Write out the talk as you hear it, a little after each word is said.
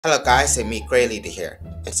Hello guys, it's me, Gray Leader here,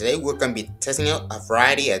 and today we're going to be testing out a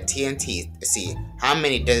variety of TNT to see how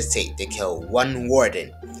many does it take to kill one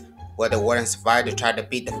Warden. Will the Warden survive to try to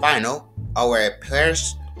beat the final, or will it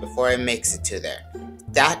perish before it makes it to there?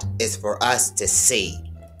 That is for us to see.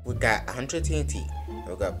 We got 100 TNT, and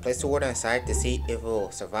we're going to place the Warden aside to see if it will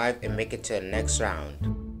survive and make it to the next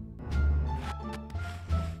round.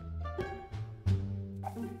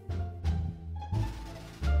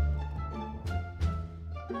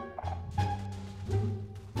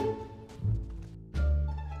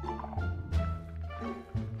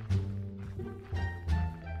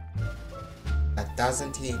 A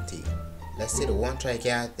 1000 TNT. Let's see the one try to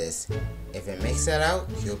get out this. If it makes it out,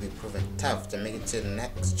 he'll be proven tough to make it to the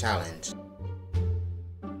next challenge.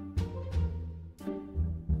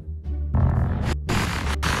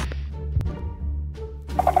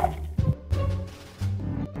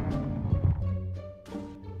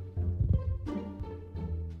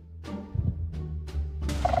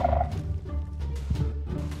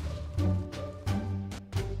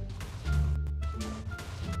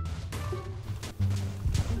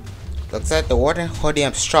 Looks like the Warden holding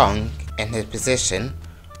up strong in his position,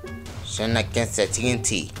 shooting against the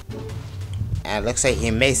TNT. And it looks like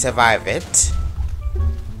he may survive it.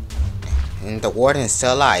 And the Warden is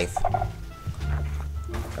still alive.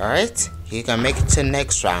 Alright, he can make it to the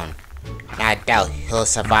next round. And I doubt he'll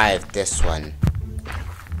survive this one.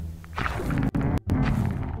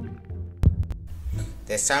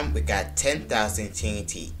 This time we got 10,000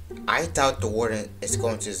 TNT. I doubt the Warden is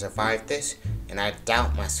going to survive this, and I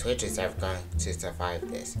doubt my switches are going to survive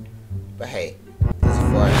this. But hey, this is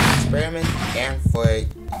for an experiment and for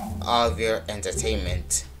all of your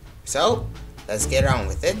entertainment. So, let's get on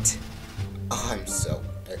with it. Oh, I'm so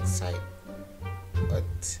excited.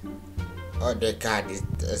 What? Oh dear God,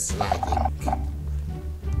 it's lagging.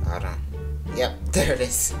 Hold on. Yep, there it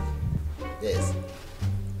is. This.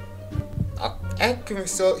 I can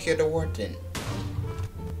still hear the Warden.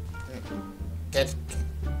 Get.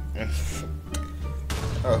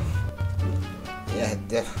 Oh. Yeah,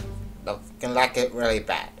 the can like it really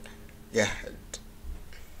bad. Yeah.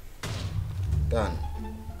 Done.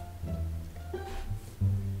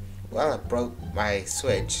 Well, I broke my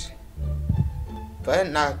switch. But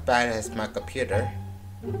not bad as my computer.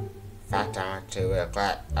 In fact, I'm actually really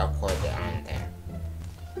glad I put it on there.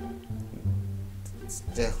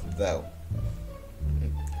 Still though.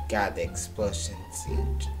 God, the explosion's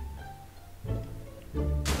huge.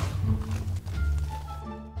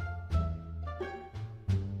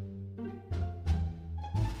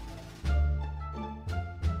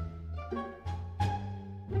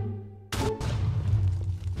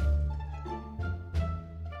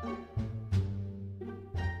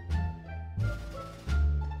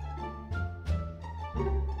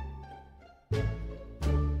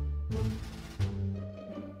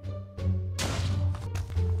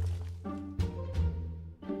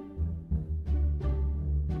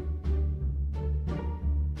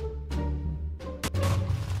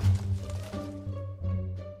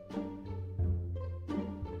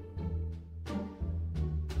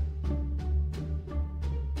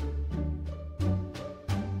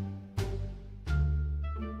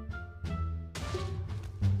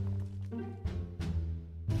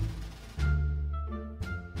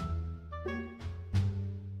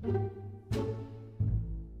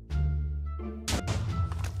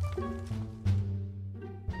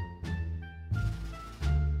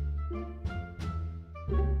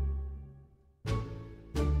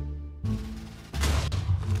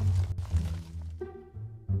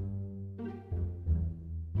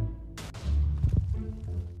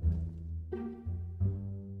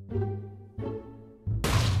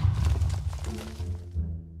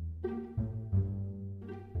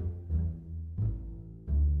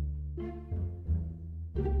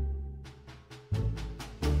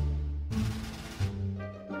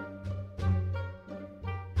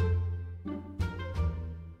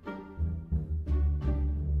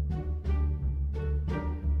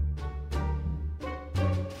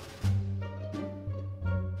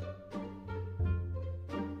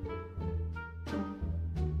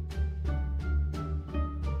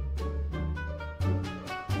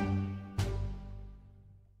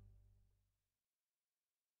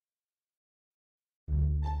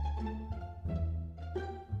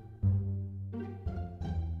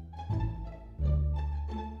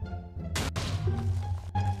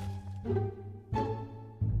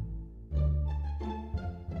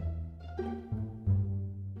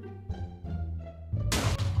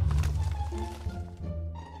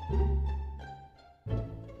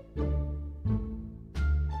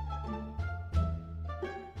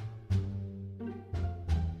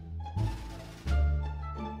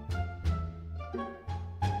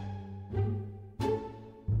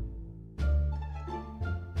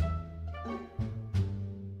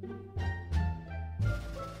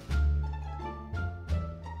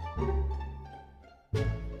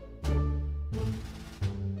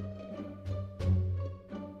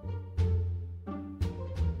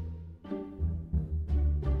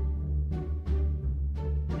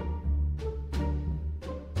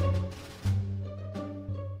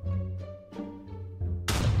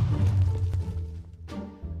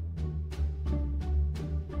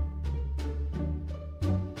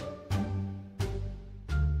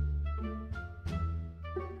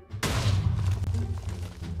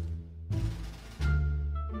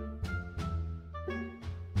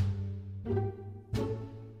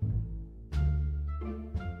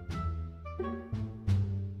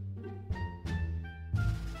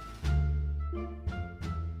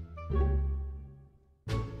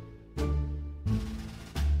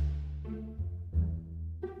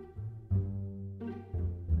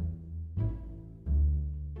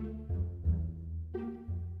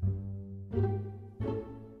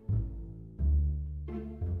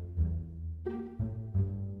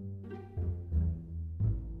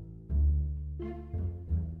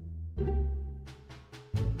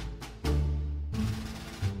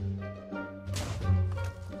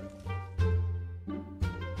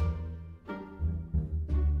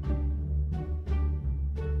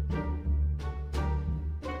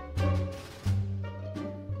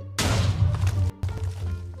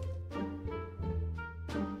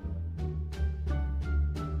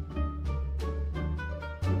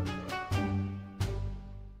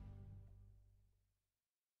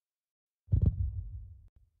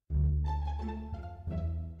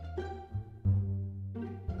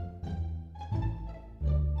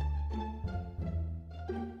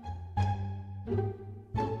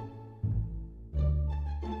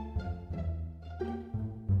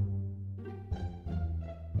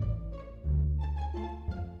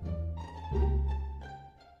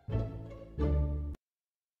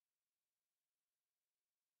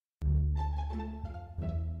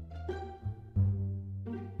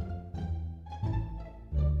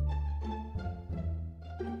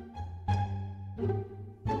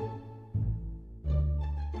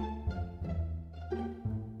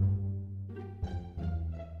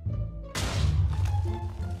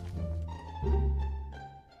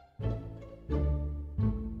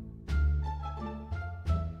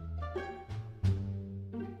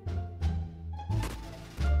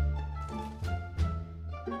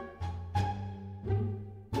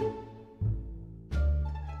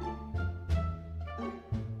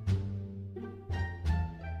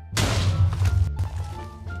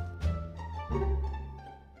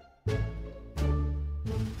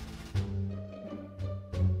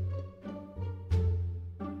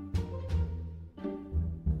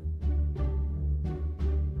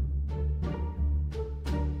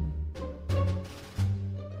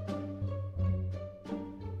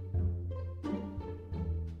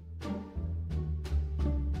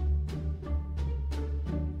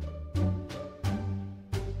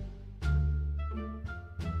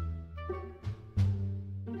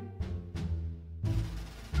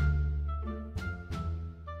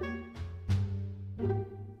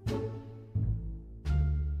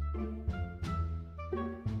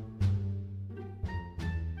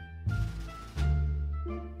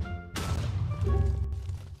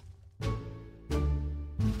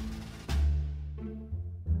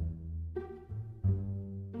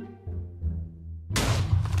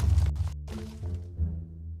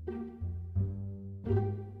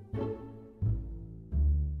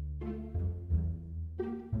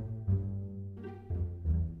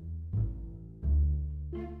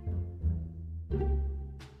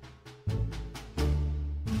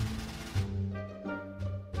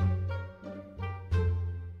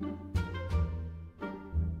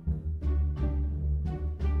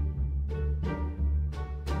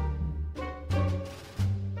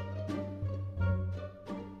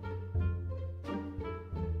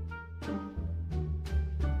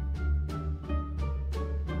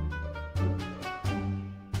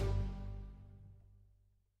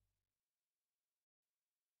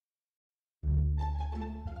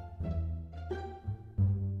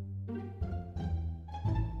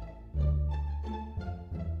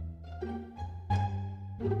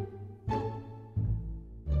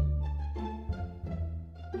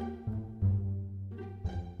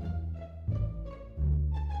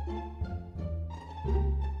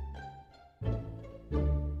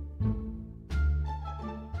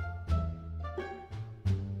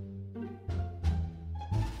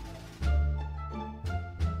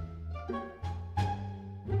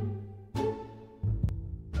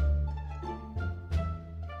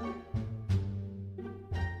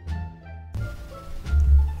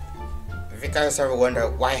 If you guys ever wonder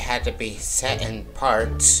why it had to be set in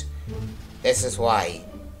parts, this is why.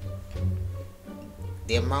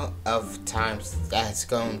 The amount of times that's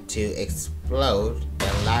going to explode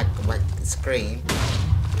and lag my screen,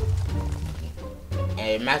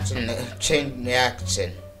 and imagine the chain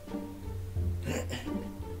reaction.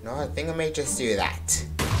 No, I think I may just do that.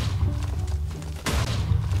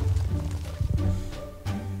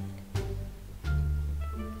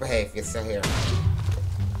 But hey, if you're still here,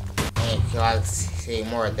 and if you like to see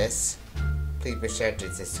more of this, please be sure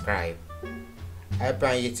to subscribe. I've been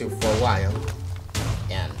on YouTube for a while,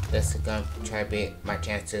 and this is gonna try to be my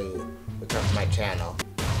chance to recover my channel.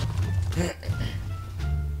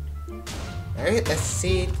 Alright, let's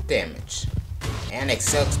see the damage. And it's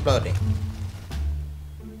still exploding.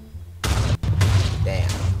 Damn.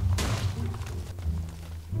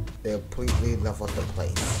 They completely leveled the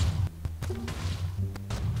place.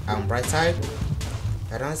 On bright side,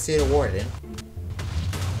 I don't see the Warden.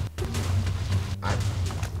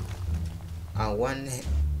 On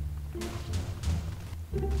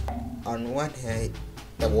one hand,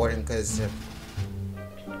 the Warden, because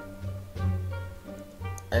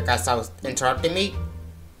I guess I was interrupting me.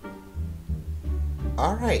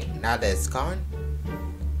 Alright, now that it's gone,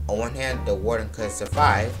 on one hand, the Warden could have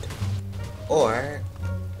survived, or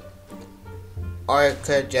it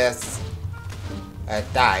could just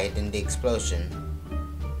died in the explosion.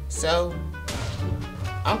 So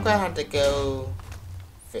I'm gonna have to go.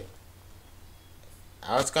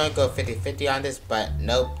 I was gonna go 50-50 on this, but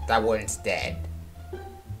nope, that Warden's dead.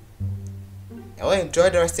 I will enjoy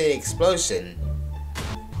the rest of the explosion.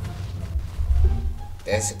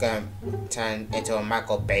 This is gonna turn into a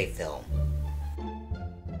Michael Bay film.